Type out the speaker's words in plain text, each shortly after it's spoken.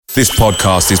This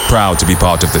podcast is proud to be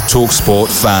part of the TalkSport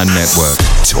Fan Network.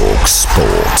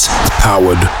 TalkSport.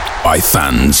 Powered by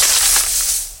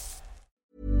fans.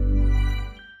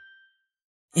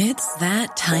 It's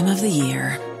that time of the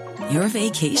year. Your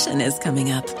vacation is coming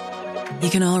up. You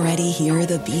can already hear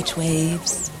the beach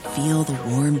waves, feel the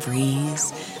warm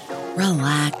breeze,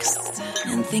 relax,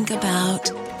 and think about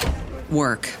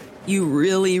work. You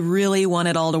really, really want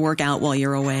it all to work out while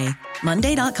you're away.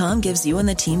 Monday.com gives you and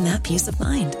the team that peace of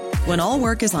mind. When all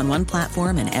work is on one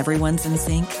platform and everyone's in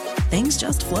sync, things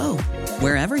just flow.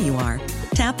 Wherever you are,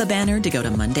 tap the banner to go to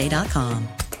Monday.com.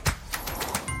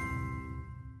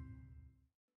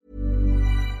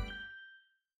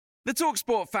 The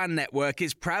TalkSport Fan Network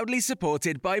is proudly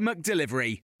supported by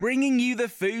McDelivery, bringing you the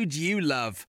food you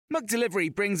love.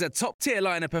 McDelivery brings a top-tier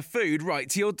lineup of food right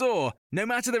to your door. No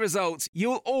matter the result,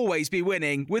 you'll always be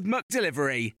winning with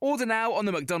McDelivery. Order now on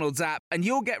the McDonald's app and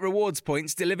you'll get rewards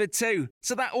points delivered too.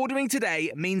 So that ordering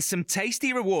today means some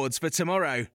tasty rewards for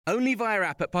tomorrow. Only via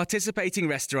app at participating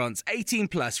restaurants. 18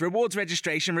 plus. Rewards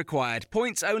registration required.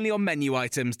 Points only on menu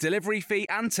items. Delivery fee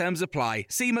and terms apply.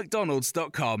 See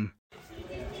mcdonalds.com.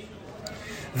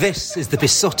 This is the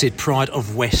Besotted Pride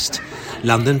of West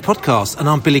London podcast, and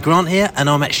I'm Billy Grant here, and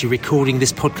I'm actually recording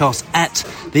this podcast at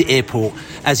the airport.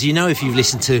 As you know, if you've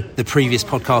listened to the previous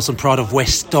podcast on Pride of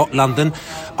West London,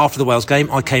 after the Wales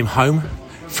game, I came home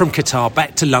from Qatar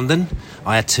back to London.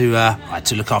 I had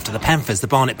to look after the Panthers. The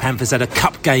Barnet Panthers had a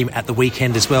cup game at the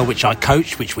weekend as well, which I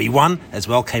coached, which we won as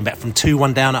well. Came back from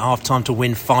 2-1 down at half-time to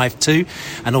win 5-2.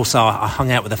 And also I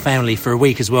hung out with the family for a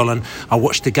week as well, and I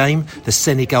watched the game, the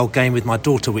Senegal game with my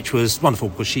daughter, which was wonderful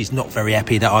because she's not very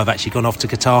happy that I've actually gone off to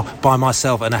Qatar by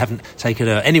myself and I haven't taken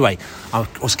her. Anyway, I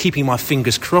was keeping my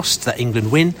fingers crossed that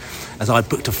England win, as I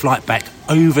booked a flight back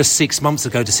over 6 months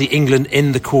ago to see England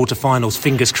in the quarterfinals.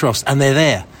 Fingers crossed, and they're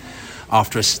there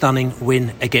after a stunning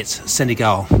win against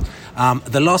Senegal.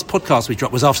 The last podcast we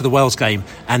dropped was after the Wales game,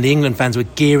 and the England fans were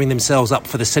gearing themselves up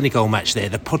for the Senegal match there.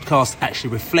 The podcast actually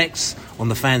reflects on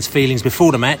the fans' feelings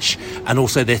before the match and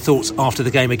also their thoughts after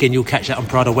the game. Again, you'll catch that on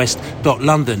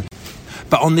prideofwest.london.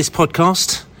 But on this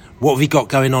podcast, what have we got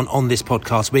going on this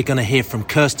podcast? We're going to hear from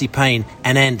Kirsty Payne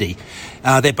and Andy.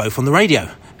 They're both on the radio,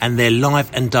 and they're live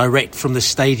and direct from the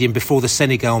stadium before the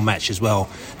Senegal match as well.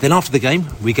 Then after the game,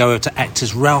 we go over to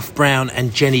actors Ralph Brown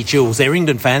and Jenny Jules. They're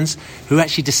England fans who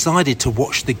actually decided to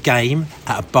watch the game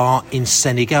at a bar in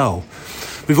Senegal.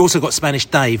 We've also got Spanish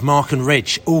Dave, Mark and Reg,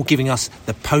 all giving us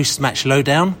the post-match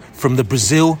lowdown from the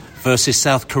Brazil versus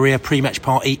South Korea pre-match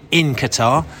party in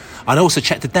Qatar. And I also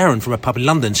chat to Darren from a pub in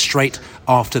London straight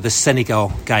after the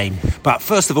Senegal game. But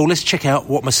first of all, let's check out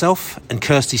what myself and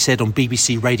Kirsty said on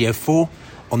BBC Radio 4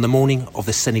 on the morning of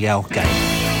the Senegal game.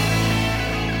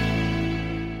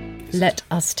 Let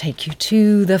us take you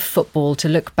to the football to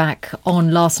look back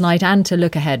on last night and to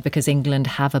look ahead, because England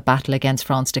have a battle against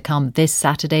France to come this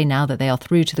Saturday now that they are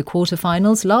through to the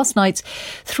quarterfinals. Last night's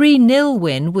 3-0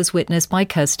 win was witnessed by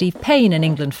Kirsty Payne, an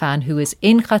England fan who is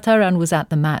in Qatar and was at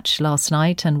the match last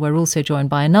night. And we're also joined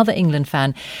by another England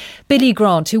fan, Billy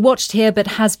Grant, who watched here but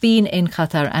has been in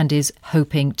Qatar and is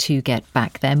hoping to get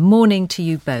back there. Morning to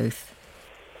you both.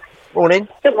 Morning.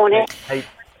 Good morning. Hey.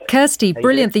 Kirsty,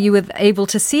 brilliant that you were able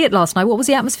to see it last night. What was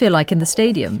the atmosphere like in the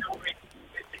stadium?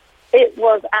 It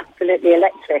was absolutely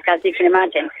electric, as you can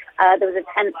imagine. There was a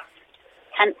tense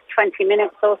 20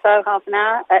 minutes or so, half an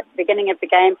hour at the beginning of the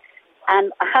game.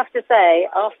 And I have to say,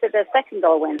 after the second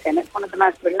goal went in, it's one of the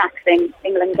most relaxing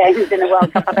England games in the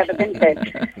World Cup I've ever been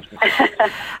to.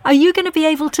 Are you going to be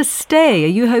able to stay? Are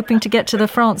you hoping to get to the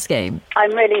France game?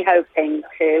 I'm really hoping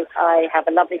to. I have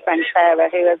a lovely friend, Sarah,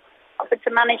 who has offered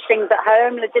to manage things at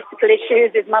home, logistical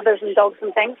issues with mothers and dogs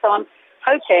and things. So I'm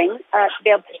hoping to be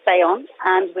able to stay on,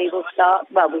 and we will start,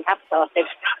 well, we have started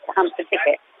to hunt for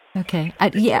tickets. Okay.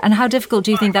 And how difficult do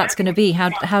you think that's going to be?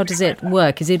 How does it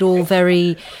work? Is it all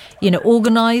very,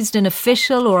 organised and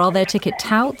official, or are there ticket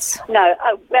touts? No.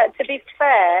 To be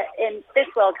fair, in this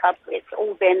World Cup, it's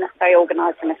all been very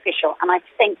organised and official. And I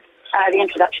think the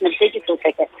introduction of digital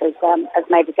tickets has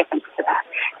made a difference to that.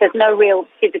 There's no real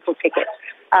physical tickets.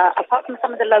 Apart from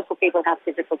some of the local people have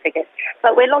physical tickets.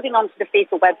 But we're logging on to the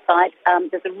FIFA website.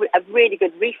 There's a really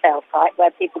good resale site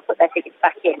where people put their tickets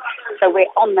back in. So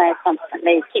we're on there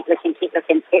constantly. Keep looking.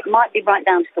 It might be right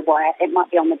down to the wire. It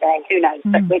might be on the day. Who knows?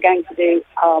 But we're going to do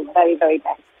our very, very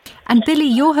best. And Billy,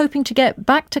 you're hoping to get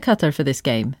back to Qatar for this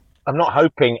game? I'm not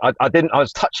hoping. I didn't. I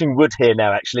was touching wood here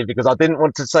now, actually, because I didn't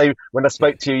want to say when I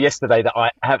spoke to you yesterday that I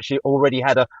actually already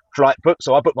had a flight booked.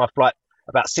 So I booked my flight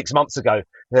about 6 months ago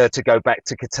to go back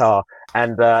to Qatar.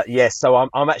 And so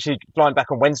I'm actually flying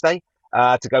back on Wednesday.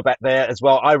 to go back there as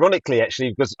well. Ironically,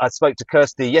 actually, because I spoke to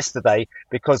Kirsty yesterday,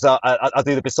 because I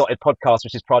do the Besotted podcast,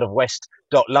 which is part of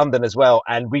West.London as well.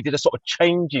 And we did a sort of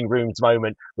changing rooms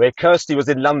moment where Kirsty was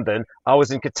in London, I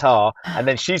was in Qatar, and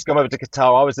then she's come over to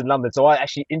Qatar, I was in London. So I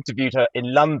actually interviewed her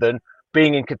in London,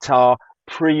 being in Qatar,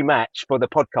 pre-match for the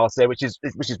podcast there, which is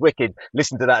wicked.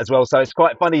 Listen to that as well. So it's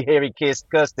quite funny hearing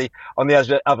Kirsty on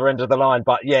the other end of the line.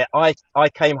 But yeah, I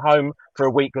came home for a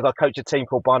week because I coach a team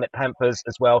called Barnet Panthers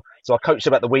as well. So I coached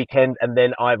them at the weekend, and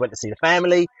then I went to see the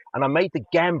family, and I made the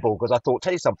gamble because I thought,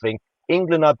 tell you something,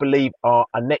 England, I believe, are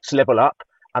a next level up.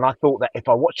 And I thought that if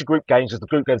I watch the group games, because the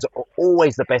group games are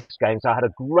always the best games. I had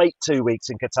a great 2 weeks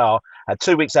in Qatar, had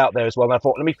 2 weeks out there as well. And I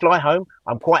thought, let me fly home.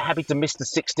 I'm quite happy to miss the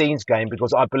 16s game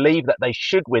because I believe that they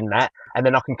should win that. And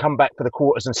then I can come back for the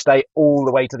quarters and stay all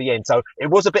the way to the end. So it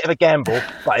was a bit of a gamble,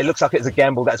 but it looks like it's a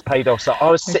gamble that's paid off. So I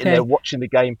was sitting there watching the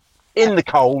game in the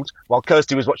cold while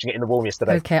Kirsty was watching it in the warm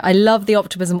yesterday. Okay, I love the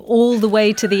optimism all the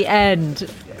way to the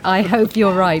end. I hope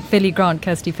you're right. Billy Grant,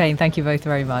 Kirsty Payne, thank you both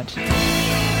very much.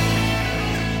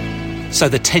 So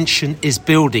the tension is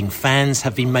building. Fans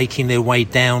have been making their way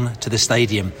down to the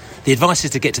stadium. The advice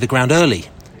is to get to the ground early,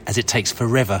 as it takes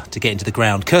forever to get into the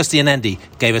ground. Kirsty and Andy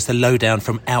gave us the lowdown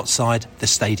from outside the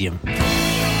stadium.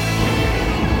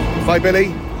 Hi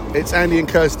Billy, it's Andy and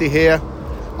Kirsty here,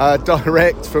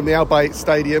 direct from the Al Bayt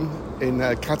Stadium in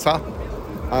Qatar.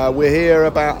 We're here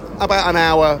about an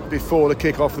hour before the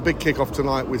kickoff, the big kickoff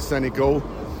tonight with Senegal.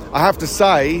 I have to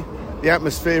say, the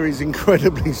atmosphere is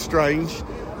incredibly strange.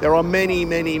 There are many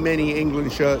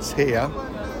England shirts here,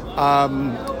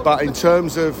 but in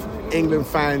terms of England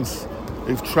fans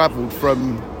who've travelled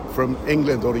from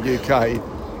England or the UK,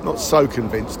 not so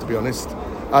convinced, to be honest.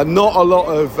 Not a lot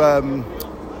of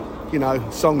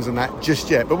songs and that just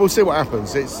yet, but we'll see what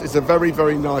happens. It's a very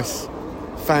nice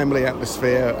family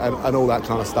atmosphere and all that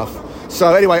kind of stuff.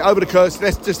 So anyway, over to Kirsty.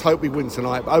 Let's just hope we win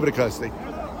tonight. Over to Kirsty.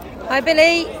 Hi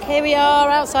Billy, here we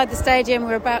are outside the stadium.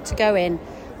 We're about to go in.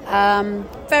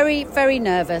 Very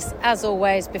nervous, as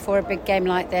always, before a big game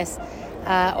like this.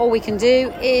 All we can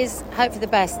do is hope for the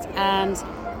best, and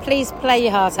please play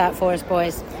your heart out for us,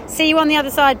 boys. See you on the other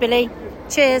side, Billy.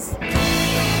 Cheers.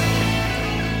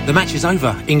 The match is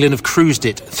over. England have cruised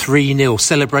it 3-0.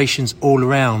 Celebrations all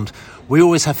around. We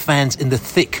always have fans in the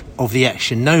thick of the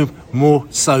action, no more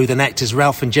so than actors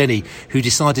Ralph and Jenny, who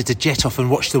decided to jet off and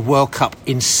watch the World Cup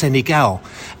in Senegal,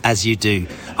 as you do.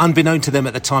 Unbeknown to them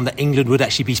at the time that England would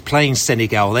actually be playing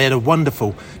Senegal. They had a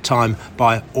wonderful time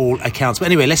by all accounts. But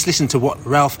anyway, let's listen to what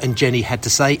Ralph and Jenny had to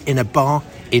say in a bar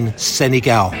in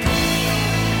Senegal.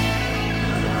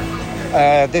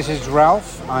 This is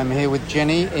Ralph. I'm here with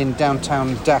Jenny in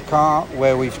downtown Dakar,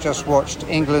 where we've just watched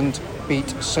England beat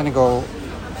Senegal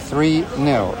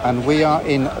 3-0, and we are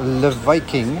in Le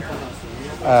Viking.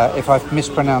 If I've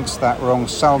mispronounced that wrong,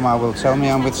 Salma will tell me.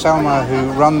 I'm with Salma,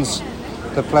 who runs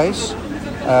the place.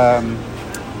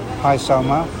 Hi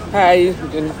Salma. Hi.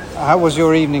 How was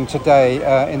your evening today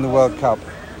in the World Cup?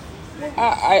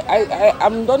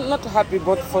 I'm not happy,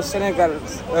 but for Senegal,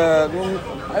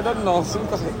 I don't know.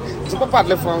 Je peux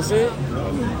parler français.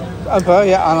 Un peu,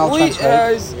 yeah, and I'll oui,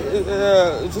 translate.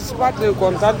 je suis pas très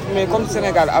contente, mais comme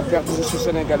Sénégal a perdu, je suis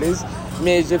sénégalaise.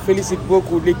 Mais je félicite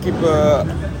beaucoup l'équipe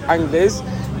anglaise.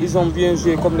 Ils ont bien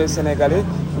joué comme les Sénégalais,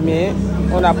 mais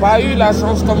on n'a pas eu la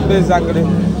chance comme les Anglais.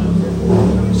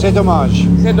 C'est dommage.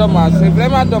 C'est dommage, c'est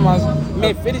vraiment dommage.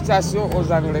 Mais félicitations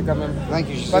aux Anglais quand même. Thank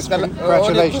you. Parce que,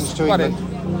 congratulations to England.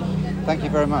 Thank you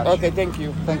very much. Okay, thank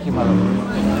you. Thank you, madam.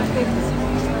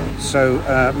 So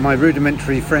my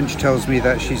rudimentary French tells me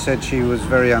that she said she was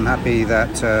very unhappy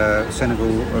that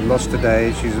Senegal lost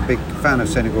today. She's a big fan of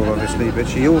Senegal, obviously, but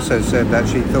she also said that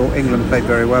she thought England played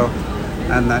very well,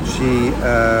 and that she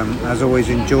has always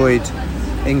enjoyed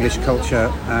English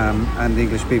culture and the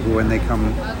English people when they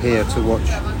come here to watch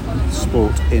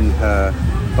sport in her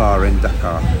bar in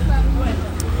Dakar.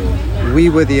 We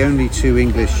were the only two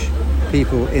English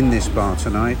people in this bar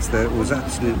tonight. That was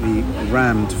absolutely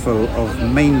rammed full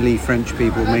of mainly French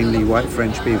people, mainly white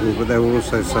French people, but there were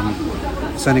also some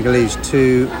Senegalese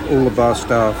too, all the bar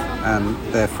staff and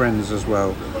their friends as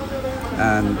well.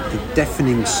 And the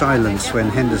deafening silence when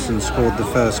Henderson scored the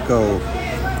first goal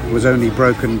was only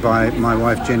broken by my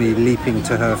wife Jenny leaping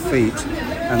to her feet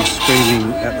and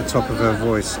screaming at the top of her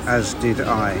voice, as did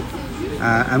I.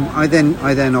 And I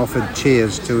then offered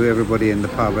cheers to everybody in the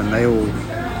pub, and they all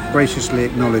graciously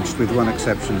acknowledged, with one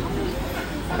exception,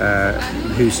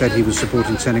 who said he was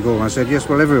supporting Senegal. And I said, yes,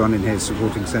 well, everyone in here is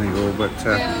supporting Senegal, but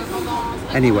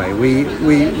anyway,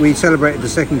 we celebrated the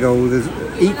second goal with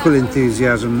equal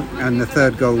enthusiasm, and the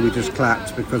third goal we just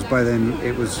clapped, because by then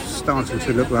it was starting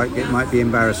to look like it might be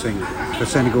embarrassing for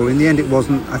Senegal. In the end it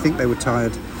wasn't. I think they were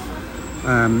tired.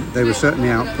 They were certainly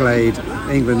outplayed.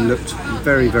 England looked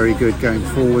very, very good going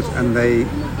forward,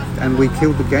 and we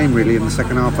killed the game really in the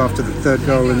second half after the third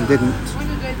goal, and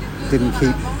didn't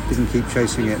keep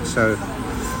chasing it. So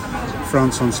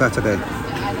France on Saturday.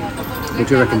 What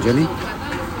do you reckon, Jenny?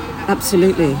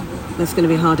 Absolutely. That's going to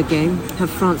be a harder game. Have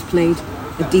France played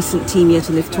a decent team yet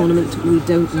in this tournament? We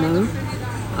don't know.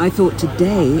 I thought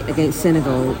today against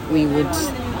Senegal we would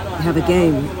have a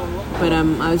game, but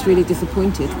I was really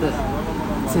disappointed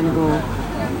that Senegal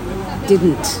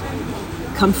didn't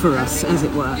come for us, as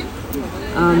it were.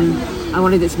 I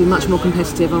wanted it to be much more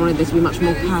competitive. I wanted there to be much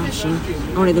more passion.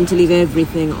 I wanted them to leave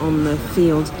everything on the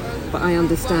field. But I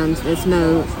understand there's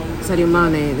no Sadio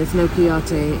Mane, there's no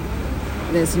Kouyaté,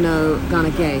 there's no Gana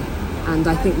Gueye, and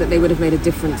I think that they would have made a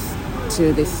difference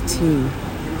to this team.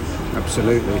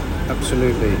 Absolutely.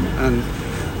 And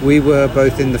we were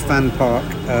both in the fan park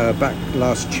back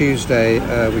last Tuesday,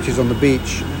 which is on the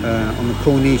beach, on the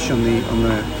Corniche on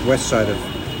the west side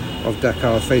of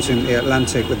Dakar, facing the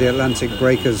Atlantic, with the Atlantic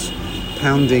breakers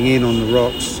pounding in on the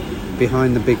rocks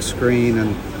behind the big screen,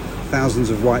 and thousands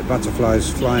of white butterflies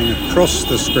flying across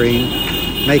the screen,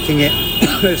 making it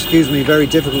very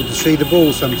difficult to see the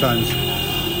ball sometimes.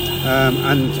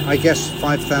 And I guess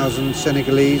 5,000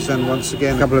 Senegalese, and once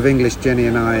again a couple of English, Jenny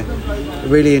and I,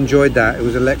 really enjoyed that. It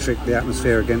was electric, the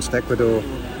atmosphere against Ecuador,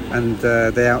 and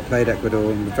they outplayed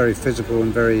Ecuador, and were very physical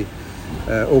and very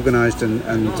organised, and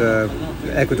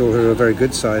Ecuador, who are a very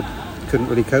good side, couldn't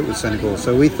really cope with Senegal.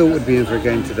 So we thought we'd be in for a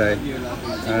game today.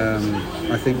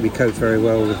 I think we coped very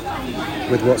well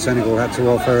with what Senegal had to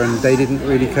offer, and they didn't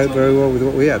really cope very well with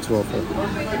what we had to offer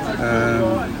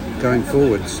going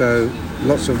forward. So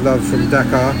lots of love from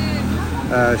Dakar.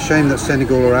 Shame that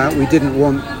Senegal are out. We didn't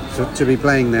want to be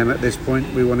playing them at this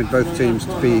point. We wanted both teams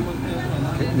to be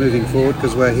moving forward,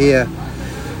 because we're here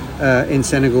in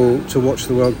Senegal to watch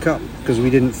the World Cup, because we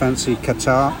didn't fancy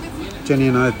Qatar. Jenny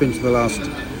and I have been to the last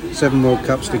 7 World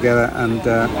Cups together, and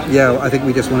I think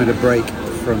we just wanted a break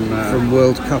from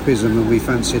World Cupism, and we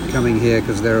fancied coming here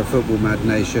because they're a football mad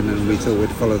nation, and we thought we'd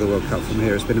follow the World Cup from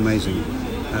here. It's been amazing,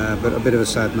 but a bit of a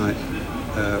sad night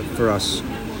for us.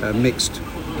 Mixed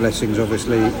blessings,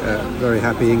 obviously. Very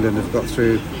happy England have got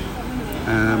through,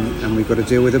 and we've got to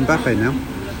deal with Mbappe now.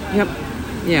 Yep,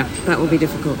 yeah, that will be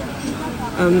difficult.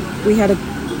 We had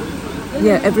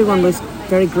everyone was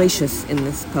very gracious in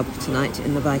this pub tonight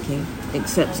in the Viking,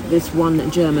 except this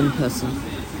one German person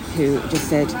who just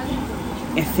said,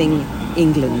 effing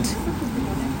England.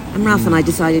 And Ralph and I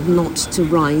decided not to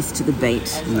rise to the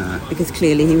bait, because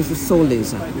clearly he was a sore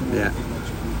loser.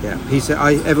 Yeah. He said,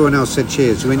 everyone else said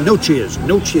cheers. We went, no cheers.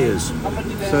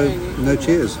 So, no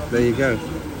cheers. There you go.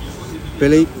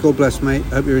 Billy, God bless, mate.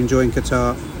 Hope you're enjoying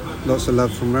Qatar. Lots of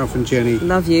love from Ralph and Jenny.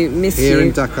 Love you, miss you. Here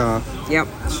in Dakar. Yep.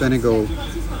 Senegal.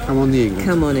 Come on, the England.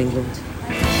 Come on, England.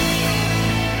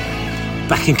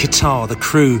 Back in Qatar, the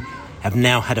crew have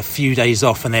now had a few days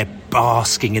off, and they're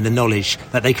basking in the knowledge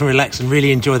that they can relax and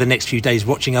really enjoy the next few days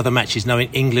watching other matches, knowing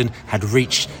England had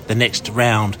reached the next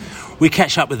round. We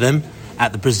catch up with them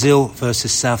at the Brazil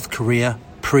versus South Korea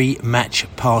pre-match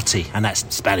party, and that's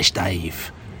Spanish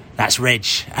Dave, that's Reg,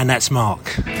 and that's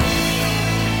Mark.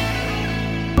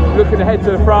 Looking ahead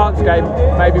to the France game,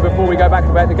 maybe before we go back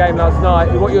about the game last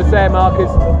night, what you're saying, Mark, is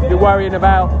you're worrying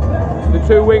about the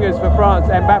 2 wingers for France,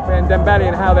 Mbappe and Dembele,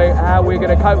 and how we're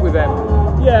going to cope with them.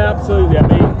 Yeah, absolutely. I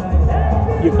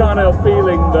mean, you can't help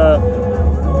feeling that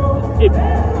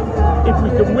if we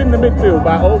can win the midfield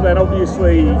battle, then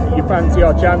obviously you fancy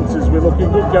our chances. We're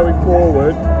looking good going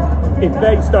forward. If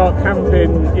they start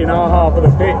camping in our half of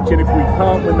the pitch, and if we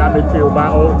can't win that midfield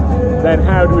battle, then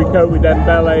how do we cope with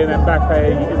Dembele and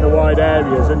Mbappe in the wide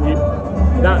areas? And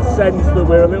that sense that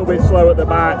we're a little bit slow at the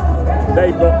back,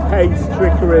 they've got pace,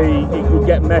 trickery, it could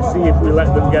get messy if we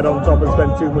let them get on top and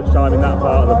spend too much time in that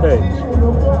part of the pitch.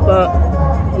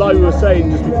 But like we were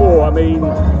saying just before, I mean,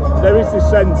 there is this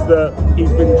sense that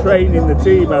he's been training the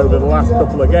team over the last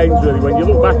couple of games, really. When you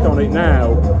look back on it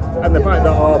now, and the fact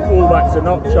that our fullbacks are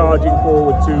not charging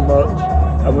forward too much,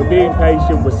 and we're being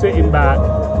patient, we're sitting back,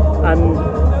 and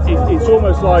it's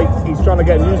almost like he's trying to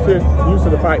get used to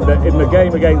the fact that in the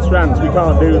game against France we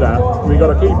can't do that. We've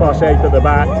got to keep our shape at the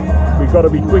back, we've got to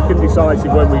be quick and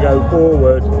decisive when we go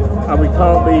forward, and we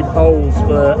can't leave holes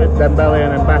for Dembele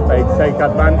and Mbappe to take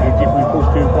advantage if we push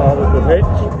too far up the pitch.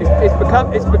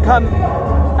 It's become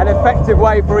an effective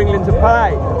way for England to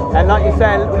play, and like you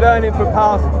said, learning from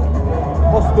past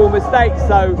possible mistakes.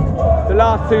 So the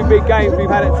last two big games we've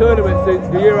had at tournaments, the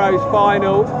Euros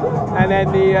final, and then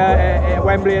the at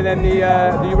Wembley, and then the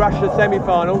Russia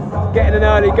semi-final, getting an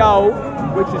early goal,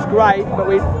 which is great, but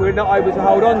we're not able to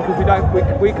hold on because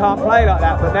we can't play like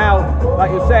that. But now,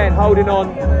 like you're saying, holding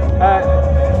on,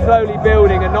 slowly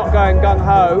building and not going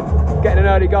gung-ho, getting an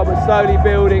early goal, but slowly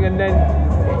building, and then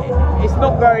it's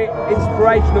not very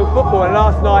inspirational football. And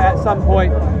last night, at some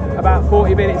point, about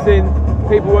 40 minutes in,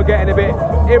 people were getting a bit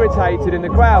irritated in the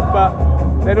crowd, but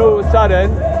then all of a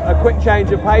sudden, a quick change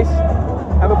of pace,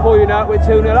 and before you know it, we're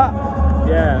 2-0 up.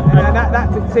 Yeah, and that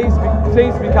seems to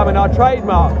be becoming our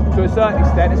trademark to a certain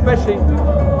extent, especially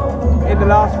in the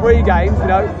last 3 games. You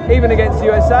know, even against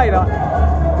USA, like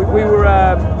we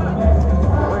were,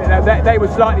 they were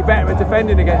slightly better at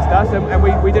defending against us, and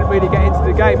we didn't really get into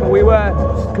the game, but we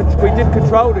did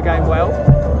control the game well.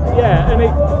 Yeah, and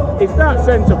it's that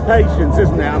sense of patience,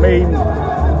 isn't it? I mean,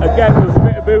 again, there was a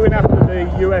bit of booing after the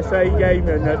USA game,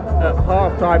 and at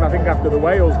half time, I think after the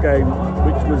Wales game,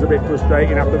 which was a bit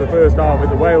frustrating after the first half of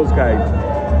the Wales game.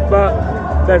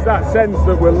 But there's that sense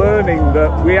that we're learning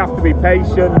that we have to be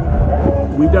patient.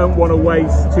 We don't want to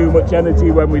waste too much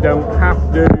energy when we don't have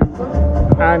to,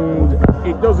 and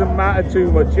it doesn't matter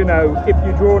too much. You know, if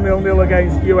you draw 0-0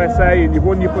 against USA and you've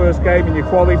won your first game and you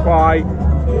qualify,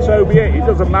 so be it. It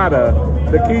doesn't matter.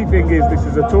 The key thing is this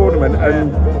is a tournament,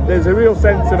 and there's a real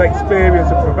sense of experience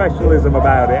and professionalism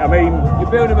about it. I mean,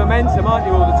 you're building momentum, aren't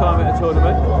you, all the time at a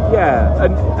tournament? Yeah,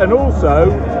 and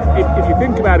also, if you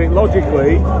think about it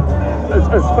logically,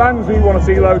 as fans, we want to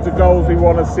see loads of goals, we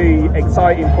want to see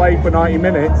exciting play for 90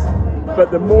 minutes,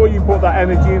 but the more you put that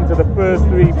energy into the first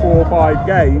 3, 4, 5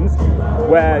 games,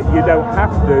 where you don't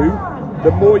have to,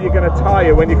 the more you're going to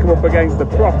tire when you come up against the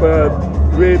proper,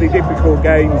 really difficult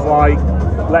games like,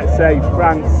 let's say,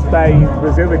 France, Spain,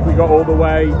 Brazil, if we got all the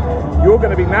way. You're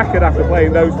going to be knackered after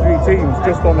playing those 3 teams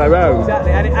just on their own.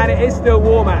 Exactly, and it is still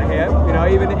warm out here. You know,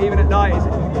 even at night,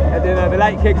 the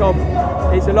late kick-off,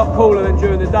 it's a lot cooler than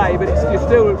during the day, but you're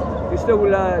still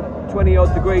 20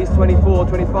 odd degrees, 24,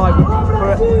 25.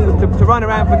 To run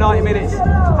around for 90 minutes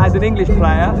as an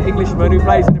Englishman who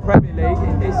plays in the Premier League,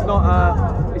 it's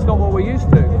not what we're used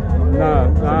to.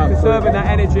 No, conserving that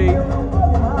energy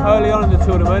early on in the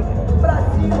tournament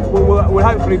will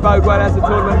hopefully bode well as the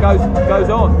tournament goes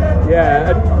on.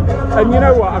 Yeah, and you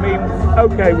know what, I mean,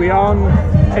 okay, we aren't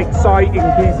exciting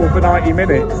people for 90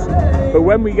 minutes, but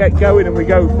when we get going and we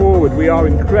go forward, we are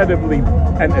incredibly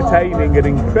entertaining and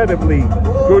incredibly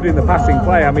good in the passing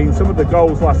play. I mean, some of the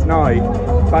goals last night,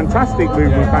 fantastic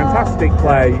movement, fantastic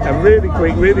play, and really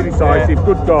quick, really decisive,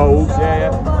 good goals.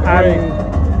 And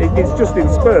it's just in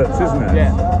spurts, isn't it?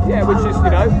 Yeah, which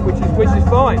is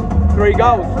fine. 3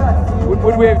 goals.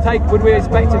 Would we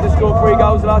expected to score 3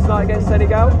 goals last night against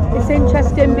Senegal? It's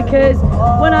interesting because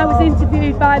when I was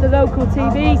interviewed by the local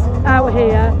TVs out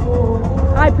here,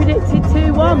 I predicted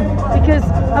 2-1 because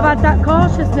I've had that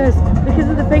cautiousness because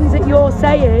of the things that you're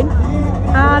saying,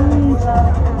 and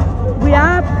we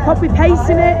are probably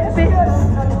pacing it a bit.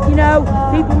 You know,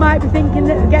 people might be thinking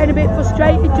that they're getting a bit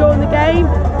frustrated during the game,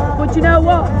 but you know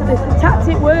what? The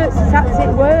tactic works,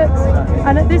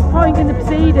 and at this point in the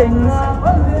proceedings,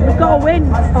 we've got to win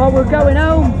or we're going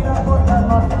home.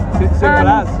 Simple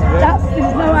as.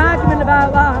 There's no argument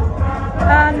about that,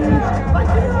 and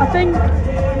I think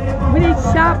we need to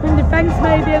sharpen defence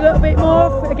maybe a little bit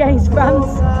more against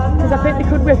France, because I think they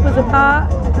could rip us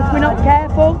apart if we're not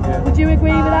careful. Would you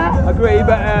agree with that? I agree,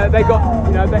 but they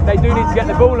do need to get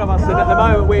the ball on us, and at the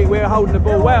moment we're holding the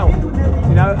ball well.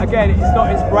 You know, again, it's not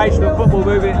inspirational football,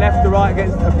 moving it left to right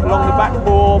along the back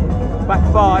 4, back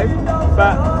 5,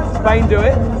 but Spain do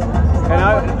it. You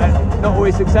know, not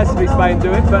always successfully Spain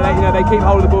do it, but they keep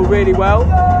holding the ball really well.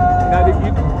 You know,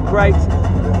 you create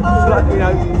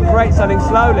something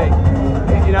slowly.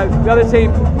 You know, the other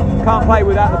team can't play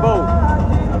without the ball.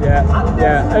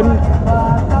 Yeah, and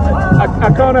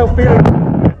I can't help feeling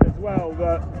as well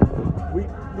that we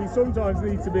sometimes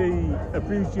need to be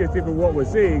appreciative of what we're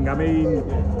seeing. I mean,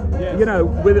 you know,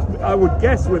 I would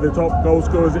guess we're the top goal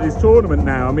scorers at this tournament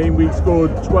now. I mean, we've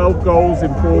scored 12 goals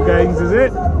in 4 games, is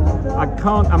it? I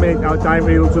don't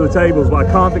really look to the tables, but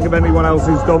I can't think of anyone else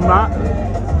who's done that.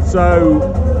 So,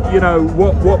 you know,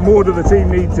 what more do the team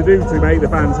need to do to make the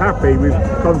fans happy? We've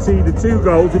conceded 2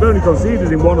 goals. We've only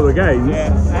conceded in 1 of the games.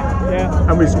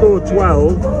 And we scored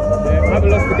 12. We haven't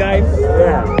lost the game.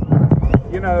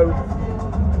 You know,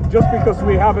 just because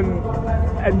we haven't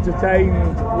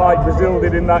entertained like Brazil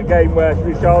did in that game where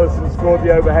Richarlison scored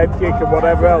the overhead kick and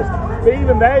whatever else, but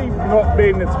even they've not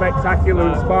been as spectacular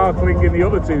and sparkling in the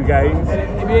other 2 games.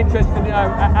 It'd be interesting, you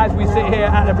know, as we sit here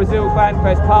at the Brazil Fan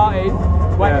Fest party,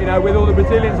 with all the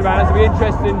Brazilians around us, it'll be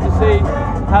interesting to see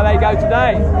how they go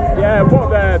today. Yeah, what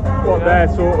their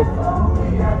sort of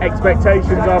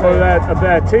expectations are of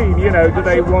their team. Do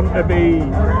they want to be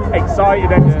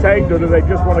excited, entertained, or do they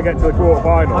just want to get to the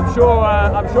quarter-final? I'm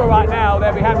sure right now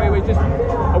they'll be happy with just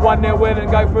a 1-0 win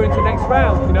and go through into the next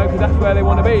round, because that's where they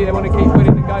want to be. They want to keep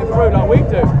winning and going through like we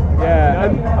do. Yeah.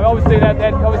 And obviously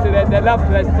they'd love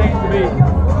for their teams to be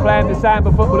playing the samba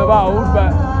football of old,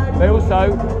 but they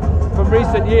also, from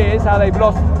recent years, how they've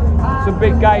lost some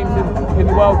big games in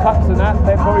the World Cups and that,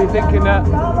 they're probably thinking that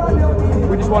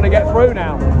we just want to get through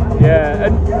now. Yeah,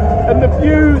 and the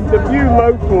few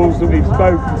locals that we've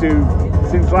spoken to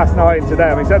since last night and today,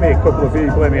 I mean, it's only a couple of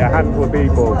people, only a handful of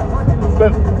people,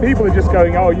 but people are just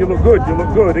going, oh, you look good,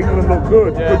 England look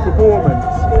good, good performance.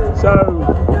 So,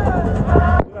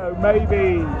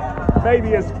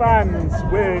 maybe as fans,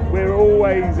 we're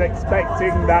always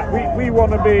expecting that we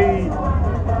want to be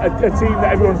a team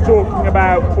that everyone's talking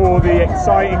about for the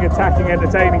exciting, attacking,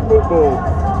 entertaining football,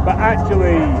 but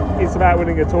actually it's about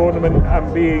winning a tournament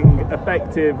and being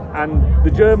effective, and the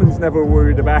Germans never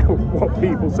worried about what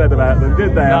people said about them, did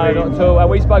they? No, not at all. And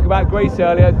we spoke about Greece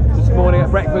earlier this morning at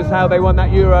breakfast, how they won that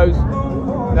Euros,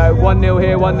 1-0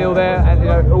 here, 1-0 there,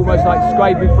 and almost like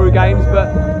scraping through games,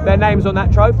 but their name's on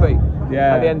that trophy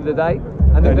at the end of the day.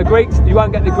 And the Greeks, you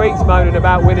won't get the Greeks moaning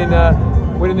about winning the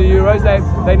Euros.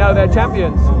 They know they're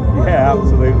champions. Yeah,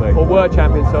 absolutely. Or were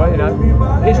champions, sorry.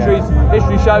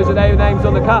 History shows that their name's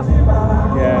on the cup.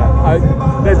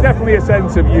 Yeah, there's definitely a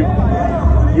sense of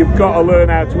you've got to learn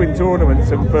how to win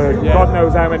tournaments, and for God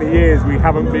knows how many years we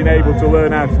haven't been able to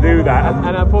learn how to do that.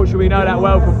 And unfortunately, we know that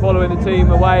well from following the team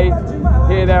away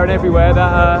here, there, and everywhere.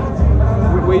 That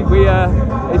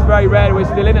it's very rare we're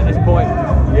still in at this point.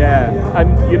 Yeah,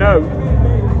 and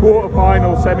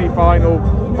quarter-final,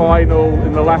 semi-final, final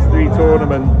in the last 3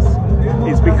 tournaments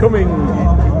is becoming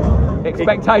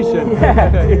expectation.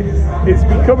 It's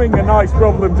becoming a nice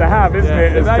problem to have, isn't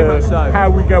it? As very much so. How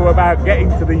we go about getting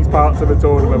to these parts of the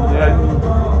tournament.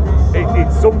 And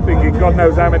it's something in God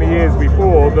knows how many years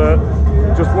before that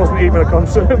just wasn't even a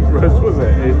concern for us, was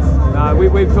it? No,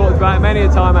 we've talked about it many a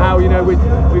time how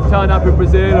we've turned up in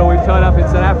Brazil or we've turned up in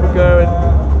South Africa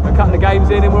and a couple of games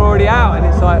in and we're already out, and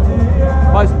it's like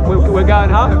we're going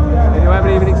home and we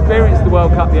haven't even experienced the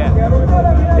World Cup yet.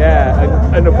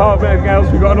 Yeah, and apart from anything else,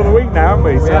 we've got another week now,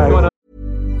 haven't we?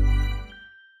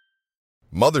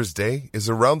 Mother's Day is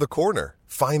around the corner.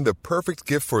 Find the perfect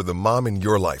gift for the mom in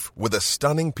your life with a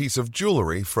stunning piece of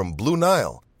jewelry from Blue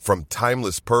Nile. From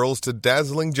timeless pearls to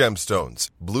dazzling gemstones,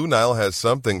 Blue Nile has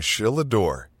something she'll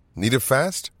adore. Need it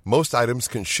fast? Most items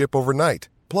can ship overnight.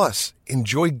 Plus,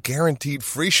 enjoy guaranteed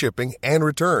free shipping and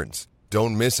returns.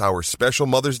 Don't miss our special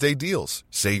Mother's Day deals.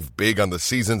 Save big on the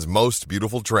season's most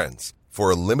beautiful trends.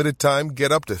 For a limited time,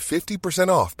 get up to 50%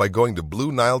 off by going to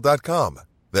BlueNile.com.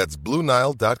 That's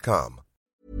BlueNile.com.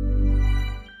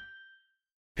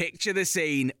 Picture the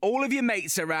scene. All of your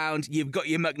mates around, you've got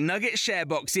your McNugget share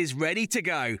boxes ready to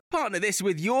go. Partner this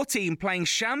with your team playing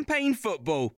champagne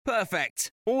football.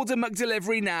 Perfect. Order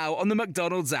McDelivery now on the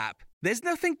McDonald's app. There's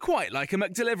nothing quite like a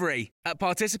McDelivery. At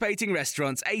participating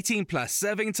restaurants, 18 plus,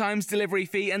 serving times, delivery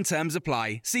fee and terms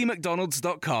apply. See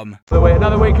mcdonalds.com.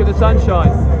 Another week of the sunshine.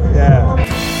 Yeah.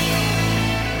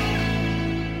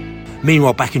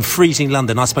 Meanwhile, back in freezing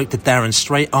London, I spoke to Darren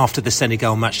straight after the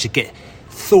Senegal match to get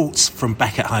thoughts from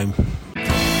back at home.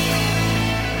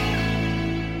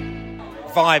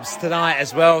 Vibes tonight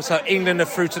as well. So England are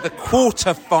through to the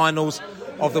quarter-finals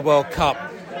of the World Cup.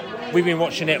 We've been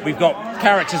watching it. We've got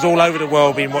characters all over the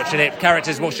world been watching it.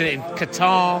 Characters watching it in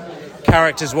Qatar.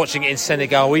 Characters watching it in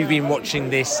Senegal. We've been watching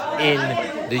this in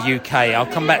the UK. I'll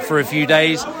come back for a few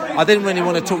days. I didn't really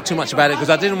want to talk too much about it because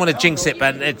I didn't want to jinx it,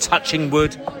 but it's touching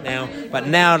wood now. But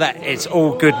now that it's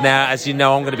all good now, as you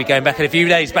know, I'm going to be going back in a few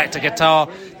days back to Qatar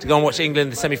to go and watch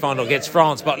England the semi-final against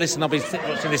France. But listen, I'll be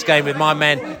watching this game with my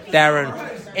man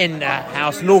Darren in the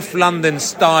house, North London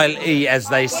style as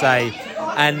they say.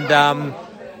 And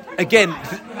again,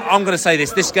 I'm going to say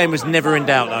this game was never in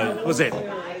doubt, though, was it?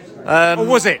 Or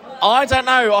was it? I don't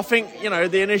know. I think,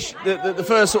 the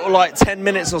first sort of like 10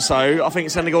 minutes or so, I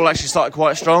think Senegal actually started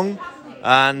quite strong.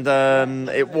 And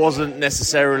it wasn't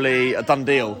necessarily a done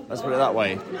deal, let's put it that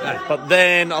way. No. But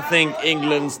then I think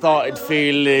England started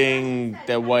feeling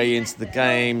their way into the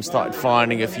game, started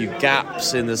finding a few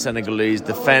gaps in the Senegalese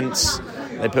defence.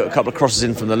 They put a couple of crosses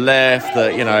in from the left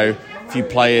that, a few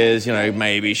players,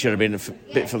 maybe should have been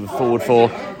a bit further forward for.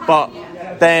 But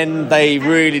then they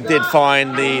really did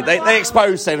find they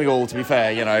exposed Senegal, to be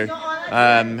fair,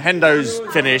 Hendo's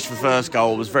finish for the first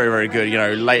goal was very, very good,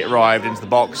 late arrived into the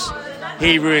box.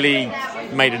 He really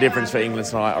made a difference for England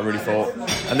tonight, I really thought.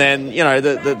 And then,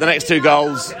 the next 2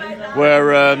 goals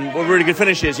were really good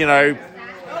finishes,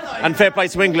 and fair play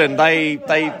to England.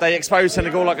 They exposed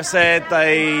Senegal, like I said.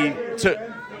 They took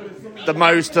the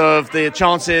most of the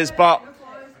chances, but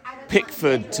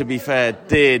Pickford, to be fair,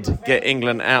 did get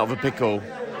England out of a pickle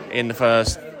in the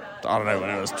first, I don't know when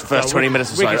it was, first 20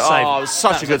 minutes or so. Oh, it was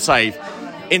such a good save.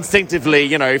 Instinctively,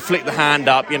 flicked the hand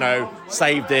up,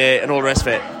 saved it and all the rest of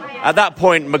it. At that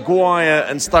point, Maguire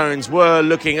and Stones were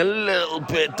looking a little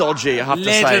bit dodgy, I have to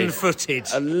say. Leaden-footed.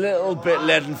 A little bit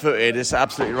leaden-footed, it's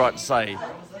absolutely right to say.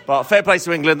 But fair play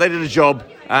to England, they did a job,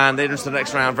 and they entered the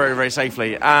next round very, very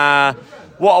safely.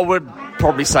 What I would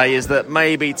probably say is that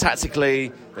maybe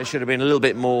tactically there should have been a little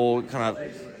bit more kind of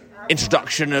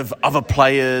introduction of other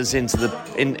players into the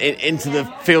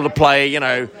field of play,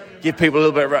 give people a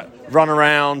little bit of run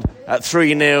around. At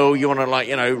 3-0, you want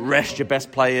to rest your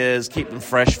best players, keep them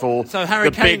fresh for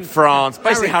big France.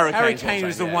 Basically, Harry Kane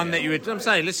was the one that you would. I'm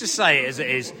saying, let's just say it as it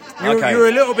is. You're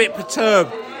a little bit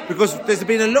perturbed because there's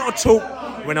been a lot of talk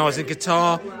when I was in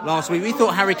Qatar last week. We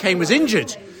thought Harry Kane was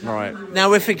injured. Right. Now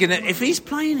we're thinking that if he's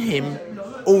playing him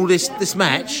all this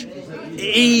match,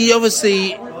 he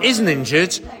obviously isn't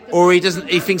injured, or he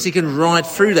thinks he can ride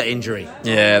through that injury.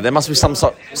 Yeah, there must be some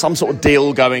sort of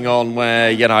deal going on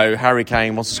where, Harry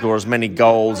Kane wants to score as many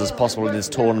goals as possible in this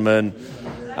tournament,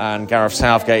 and Gareth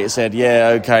Southgate has said,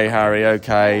 yeah, okay, Harry,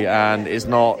 okay, and is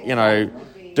not,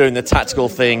 doing the tactical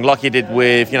thing like he did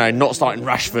with, not starting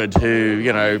Rashford, who,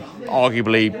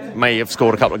 arguably may have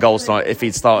scored a couple of goals tonight if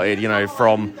he'd started,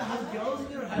 from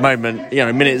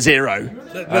minute 0.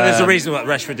 But there's a reason why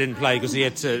Rashford didn't play, because he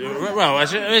had to. Well,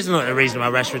 there's not a reason why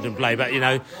Rashford didn't play, but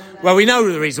we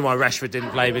know the reason why Rashford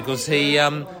didn't play, because he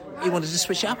wanted to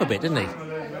switch it up a bit, didn't he?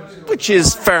 Which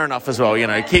is fair enough as well.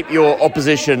 Keep your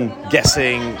opposition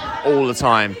guessing all the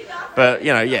time. But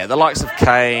the likes of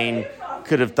Kane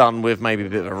could have done with maybe a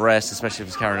bit of a rest, especially if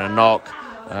he's carrying a knock.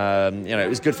 It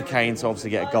was good for Kane to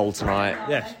obviously get a goal tonight.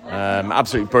 Yes.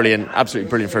 Absolutely brilliant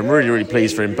for him. Really, really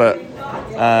pleased for him. But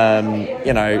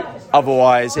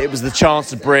otherwise, it was the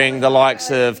chance to bring the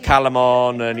likes of Callum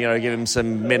on and give him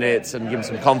some minutes and give him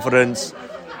some confidence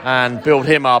and build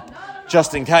him up,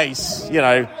 just in case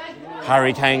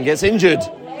Harry Kane gets injured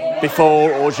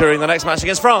before or during the next match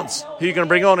against France. Who are you going to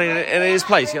bring on in his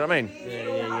place? You know what I mean?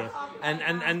 Yeah.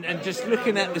 And just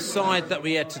looking at the side that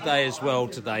we had today,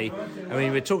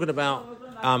 we're talking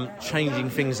about changing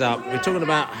things up. We're talking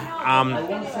about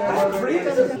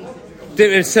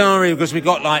different scenario, because we've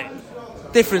got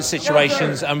different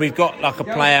situations, and we've got a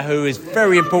player who is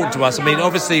very important to us.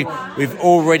 Obviously we've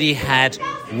already had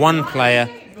one player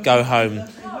go home.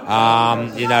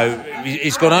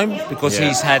 He's gone home because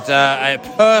he's had a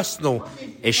personal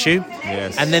issue.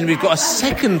 Yes. And then we've got a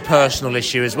second personal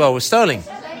issue as well with Sterling.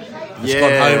 Has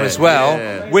gone home as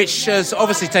well, which has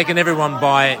obviously taken everyone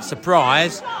by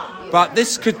surprise. But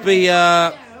this could be,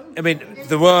 the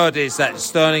word is that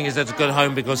Sterling has gone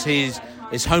home because his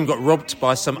home got robbed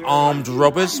by some armed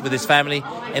robbers with his family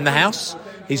in the house.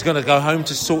 He's going to go home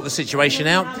to sort the situation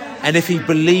out, and if he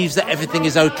believes that everything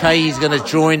is okay, he's going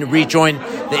to rejoin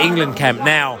the England camp.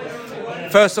 Now,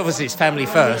 first, obviously, it's family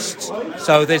first,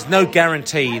 so there's no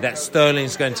guarantee that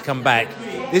Sterling's going to come back.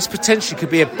 This potentially could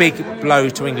be a big blow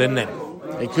to England, isn't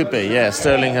it? It could be, yeah.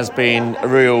 Sterling has been a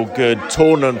real good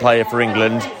tournament player for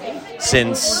England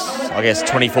since, I guess,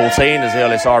 2014 is the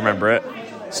earliest I remember it.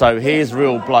 So he's a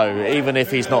real blow. Even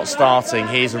if he's not starting,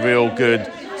 he's a real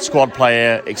good squad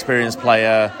player, experienced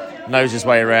player, knows his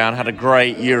way around, had a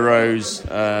great Euros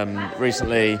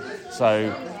recently.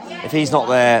 So if he's not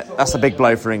there, that's a big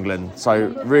blow for England. So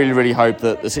really, really hope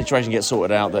that the situation gets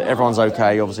sorted out, that everyone's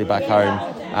okay, obviously back home,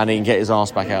 and he can get his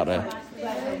arse back out there.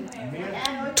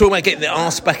 Talking about getting the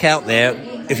arse back out there,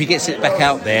 if he gets it back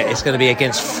out there, it's going to be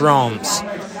against France.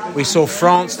 We saw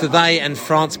France today, and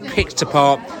France picked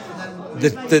apart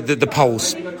the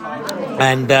Poles.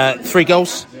 And 3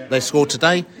 goals they scored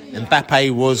today. And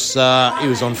Mbappe was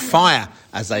on fire,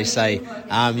 as they say.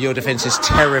 Your defence is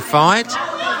terrified.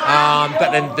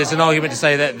 But then there's an argument to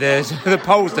say that the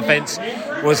Poles' defence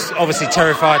was obviously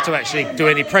terrified to actually do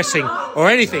any pressing or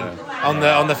anything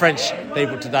on the French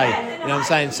people today. You know what I'm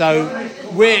saying? So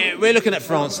we're looking at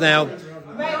France now.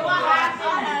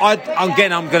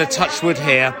 I'm going to touch wood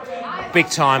here, big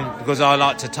time, because I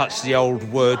like to touch the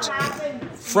old wood.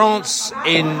 France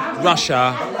in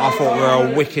Russia, I thought,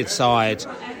 were a wicked side.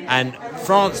 And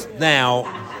France now,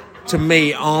 to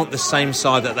me, aren't the same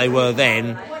side that they were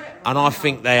then. And I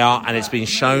think they are, and it's been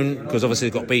shown, because obviously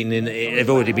they've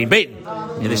already been beaten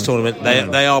in this tournament.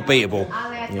 They are beatable.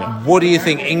 Yeah. What do you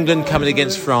think, England coming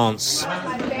against France?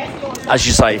 As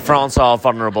you say, France are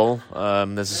vulnerable.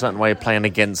 There's a certain way of playing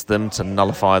against them to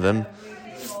nullify them.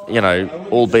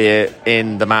 Albeit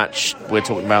in the match we're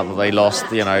talking about that they lost,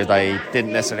 they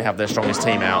didn't necessarily have their strongest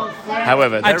team out.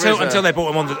 However, until they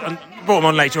brought them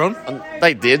on later on. And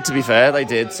they did, to be fair, they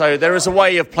did. So there is a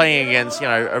way of playing against,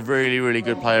 a really, really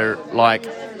good player like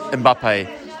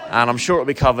Mbappe. And I'm sure it'll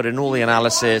be covered in all the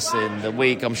analysis in the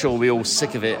week. I'm sure we'll be all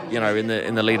sick of it,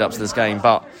 in the lead up to this game.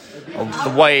 But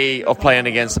the way of playing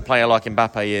against a player like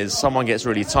Mbappe is someone gets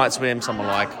really tight to him, someone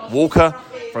like Walker,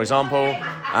 for example,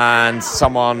 and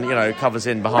someone, covers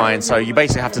in behind. So you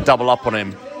basically have to double up on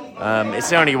him. It's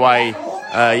the only way.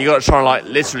 You got to try and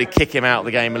literally kick him out of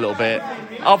the game a little bit.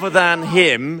 Other than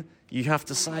him, you have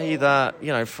to say that,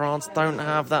 France don't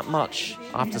have that much,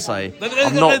 I have to say.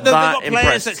 I'm not that impressed. They've got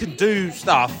players that can do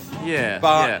stuff,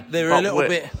 they're a little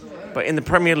bit... But in the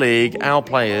Premier League, our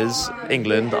players,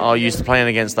 England, are used to playing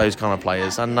against those kind of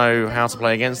players and know how to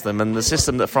play against them. And the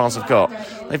system that France have got,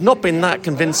 they've not been that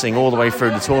convincing all the way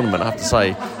through the tournament, I have to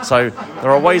say. So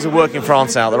there are ways of working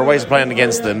France out. There are ways of playing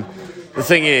against them. The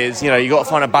thing is, you've got to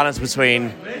find a balance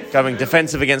between going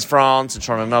defensive against France and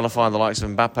trying to nullify the likes of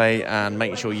Mbappe and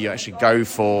making sure you actually go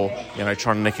for, trying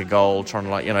to nick a goal, trying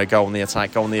to, go on the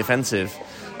attack, go on the offensive.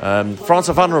 France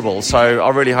are vulnerable, so I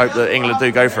really hope that England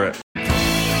do go for it.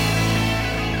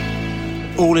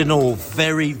 All in all,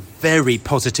 very, very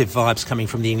positive vibes coming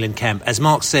from the England camp. As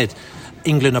Mark said,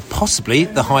 England are possibly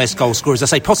the highest goal scorers. I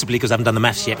say possibly because I haven't done the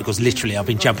maths yet, because literally I've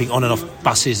been jumping on and off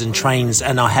buses and trains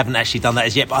and I haven't actually done that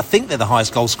as yet. But I think they're the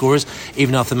highest goal scorers,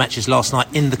 even after matches last night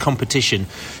in the competition.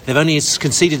 They've only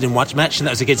conceded in one match, and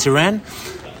that was against Iran.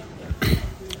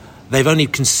 They've only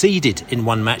conceded in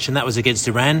one match, and that was against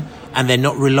Iran. And they're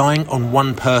not relying on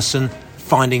one person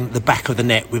finding the back of the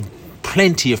net, with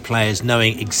plenty of players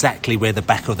knowing exactly where the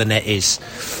back of the net is.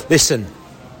 Listen,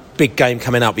 big game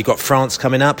coming up. We've got France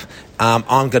coming up.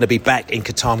 I'm going to be back in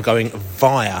Qatar. I'm going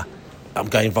via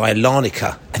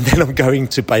Larnaca, and then I'm going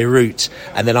to Beirut,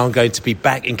 and then I'm going to be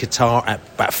back in Qatar at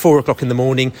about 4 o'clock in the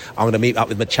morning. I'm going to meet up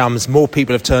with my chums. More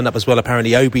people have turned up as well.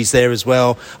 Apparently Obi's there as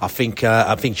well. I think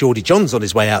Geordie John's on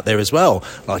his way out there as well.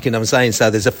 What I'm saying. So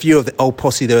there's a few of the old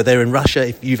posse that are there in Russia.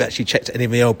 If you've actually checked any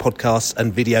of the old podcasts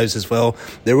and videos as well,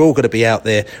 they're all going to be out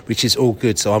there, which is all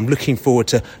good. So I'm looking forward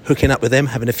to hooking up with them,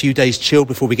 having a few days chill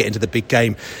before we get into the big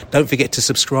game. Don't forget to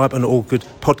subscribe on all good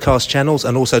podcast channels,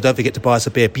 and also don't forget to buy us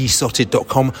a beer,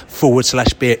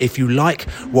 besotted.com/beer if you like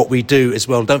what we do as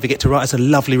well. Don't forget to write us a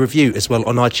lovely review as well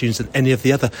on iTunes and any of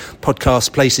the other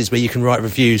podcast places where you can write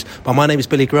reviews. But my name is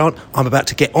Billy Grant. I'm about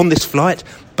to get on this flight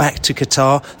back to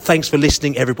Qatar. Thanks for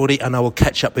listening, everybody, and I will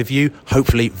catch up with you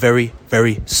hopefully very,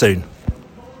 very soon.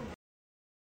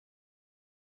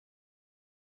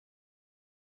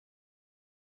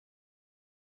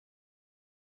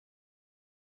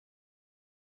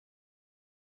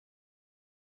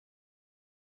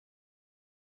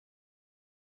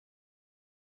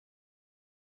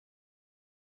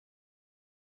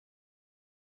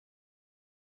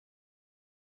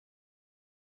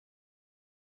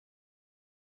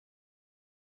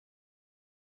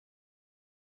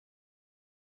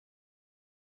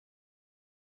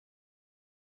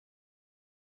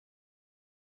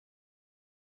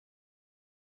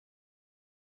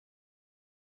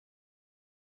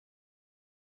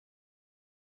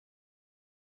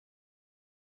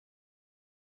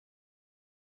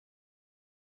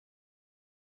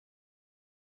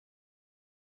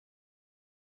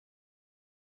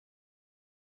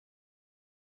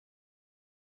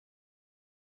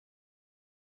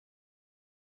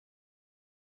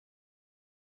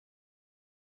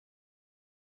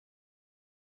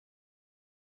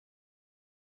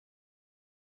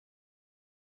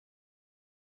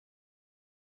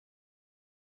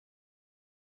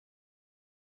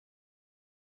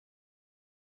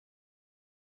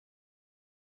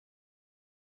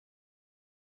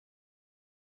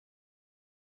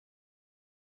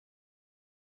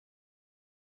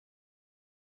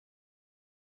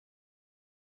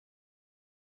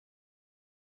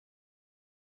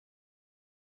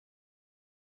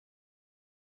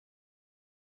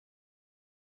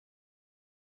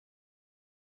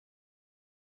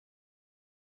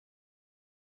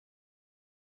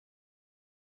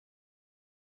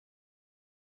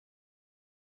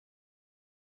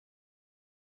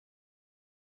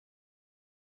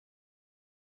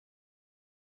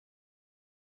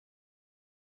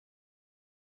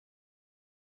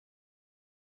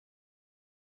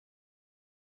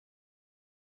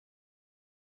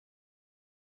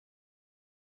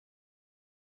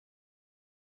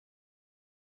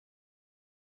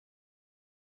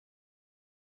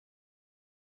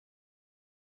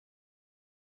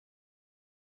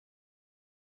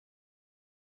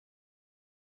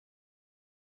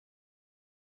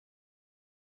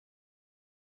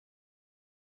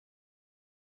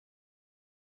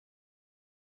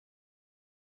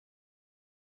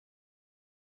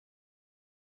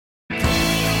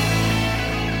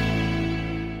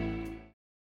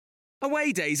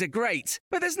 Away days are great,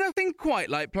 but there's nothing quite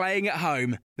like playing at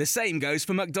home. The same goes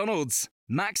for McDonald's.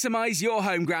 Maximise your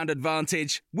home ground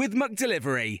advantage with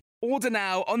McDelivery. Order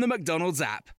now on the McDonald's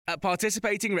app. At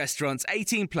participating restaurants,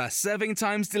 18 plus serving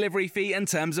times, delivery fee and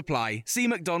terms apply. See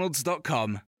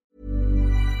mcdonalds.com.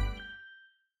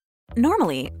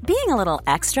 Normally, being a little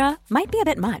extra might be a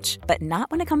bit much, but not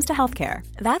when it comes to healthcare.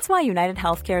 That's why United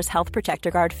Healthcare's Health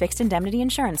Protector Guard fixed indemnity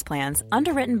insurance plans,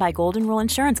 underwritten by Golden Rule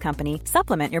Insurance Company,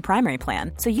 supplement your primary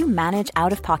plan so you manage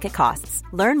out-of-pocket costs.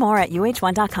 Learn more at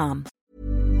uh1.com.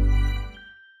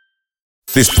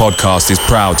 This podcast is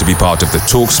proud to be part of the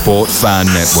TalkSport Fan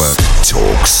Network.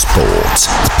 TalkSport.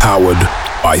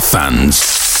 Powered by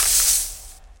fans.